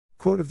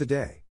Quote of the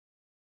day.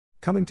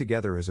 Coming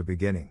together is a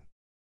beginning.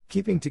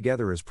 Keeping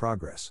together is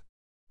progress.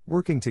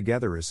 Working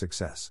together is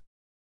success.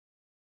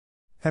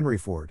 Henry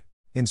Ford.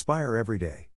 Inspire every day.